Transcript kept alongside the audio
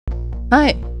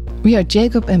Hi, we are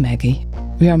Jacob and Maggie.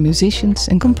 We are musicians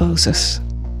and composers.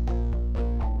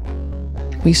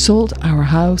 We sold our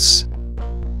house,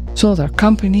 sold our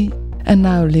company, and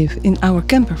now live in our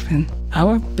campervan,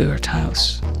 our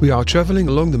Birdhouse. We are traveling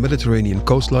along the Mediterranean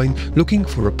coastline looking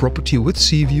for a property with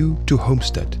sea view to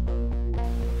homestead.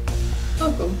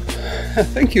 Welcome.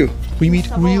 Thank you. We meet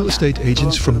real estate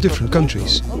agents from different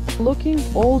countries. Looking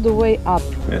all the way up.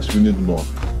 Yes, we need more.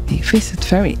 We visit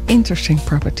very interesting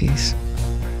properties.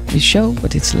 We show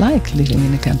what it's like living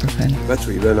in a campervan. The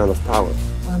battery ran out of power.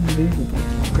 Unbelievable.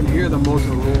 You can hear the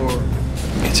motor roar.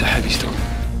 It's a heavy storm.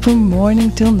 From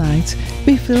morning till night,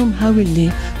 we film how we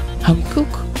live, how we cook,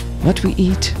 what we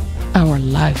eat, our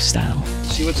lifestyle.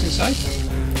 See what's inside?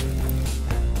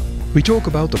 We talk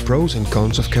about the pros and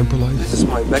cons of camper life. This is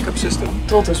my backup system.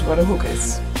 Told us what a hook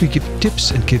is. We give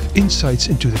tips and give insights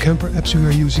into the camper apps we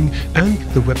are using and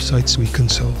the websites we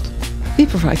consult. We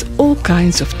provide all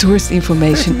kinds of tourist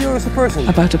information €50 a person.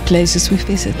 about the places we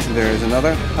visit. There is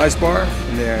another ice bar,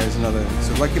 and there is another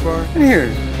souvlaki bar, and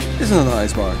here is another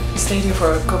ice bar. We stayed here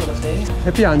for a couple of days.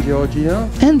 Happy on Georgina.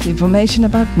 And information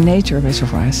about nature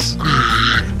reservoirs,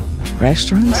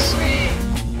 restaurants,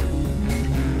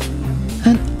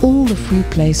 and all the free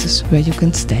places where you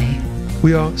can stay.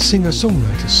 We are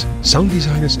singer-songwriters, sound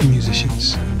designers and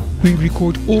musicians. We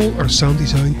record all our sound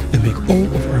design and make all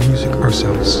of our music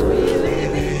ourselves.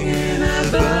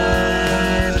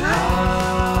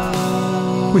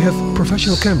 We have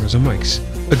professional cameras and mics,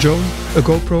 a drone, a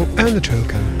GoPro and a trail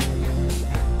cam.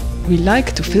 We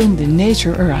like to film the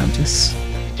nature around us.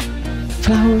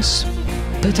 Flowers,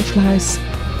 butterflies,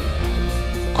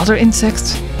 other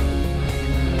insects,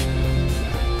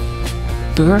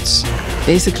 birds,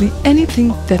 basically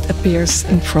anything that appears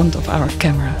in front of our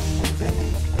camera.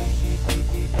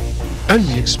 And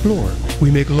we explore.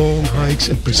 We make long hikes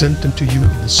and present them to you in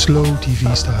a slow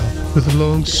TV style, with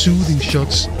long soothing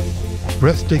shots,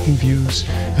 breathtaking views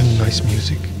and nice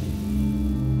music.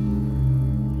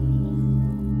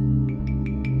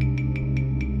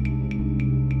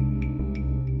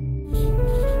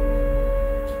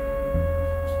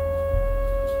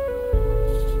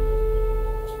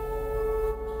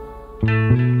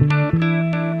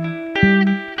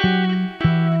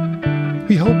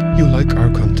 We hope you like our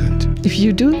content. If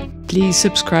you do, please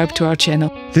subscribe to our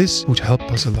channel. This would help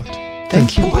us a lot.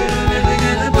 Thank you.